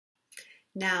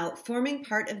Now, forming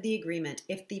part of the agreement,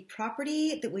 if the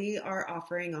property that we are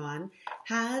offering on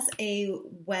has a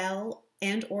well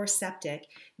and or septic,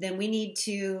 then we need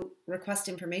to request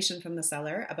information from the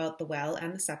seller about the well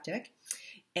and the septic.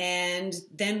 And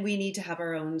then we need to have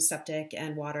our own septic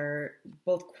and water,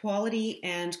 both quality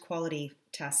and quality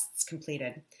tests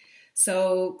completed.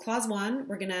 So clause 1,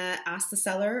 we're going to ask the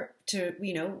seller to,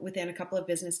 within a couple of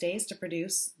business days to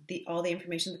produce all the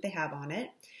information that they have on it.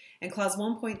 And clause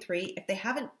 1.3, if they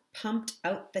haven't pumped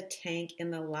out the tank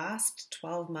in the last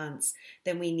 12 months,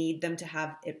 then we need them to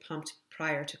have it pumped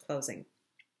prior to closing.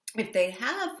 If they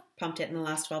have pumped it in the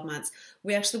last 12 months,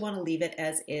 we actually want to leave it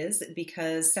as is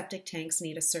because septic tanks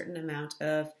need a certain amount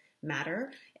of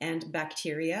matter and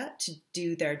bacteria to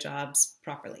do their jobs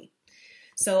properly.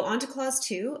 So on to clause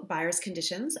 2, buyer's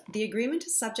conditions. The agreement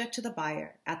is subject to the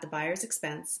buyer, at the buyer's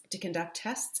expense, to conduct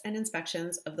tests and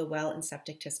inspections of the well and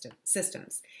septic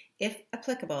systems, if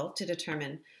applicable, to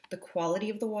determine the quality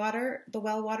of the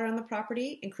well water on the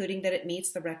property, including that it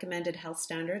meets the recommended health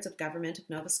standards of Government of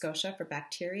Nova Scotia for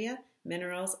bacteria,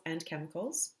 minerals, and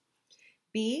chemicals.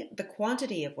 B, the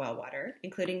quantity of well water,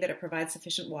 including that it provides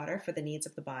sufficient water for the needs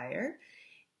of the buyer.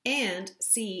 And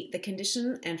C, the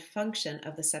condition and function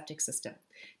of the septic system.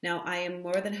 Now, I am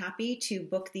more than happy to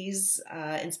book these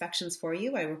inspections for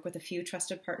you. I work with a few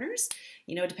trusted partners.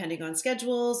 Depending on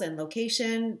schedules and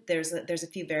location, there's a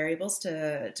few variables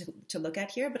to look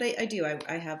at here. But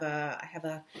I have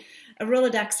a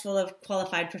Rolodex full of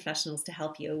qualified professionals to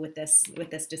help you with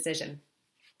this decision.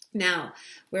 Now,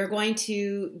 we're going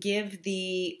to give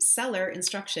the seller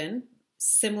instruction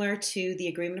similar to the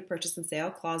agreement of purchase and sale,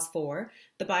 clause 4,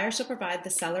 the buyer shall provide the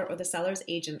seller or the seller's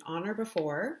agent on or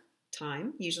before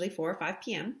time, usually 4 or 5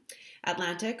 p.m.,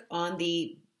 Atlantic, on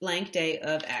the blank day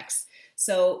of X.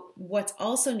 So what's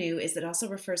also new is it also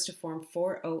refers to Form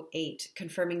 408,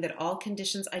 confirming that all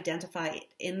conditions identified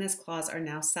in this clause are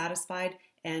now satisfied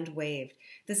and waived.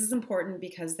 This is important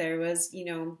because there was,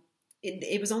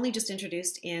 it was only just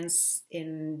introduced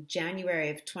in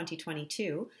January of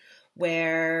 2022,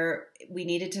 where we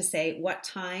needed to say what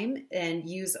time and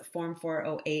use Form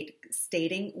 408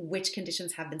 stating which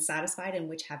conditions have been satisfied and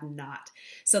which have not.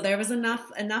 So there was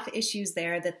enough issues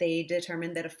there that they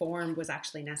determined that a form was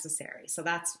actually necessary. So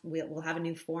we'll have a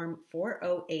new Form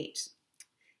 408.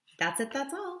 That's it,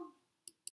 that's all.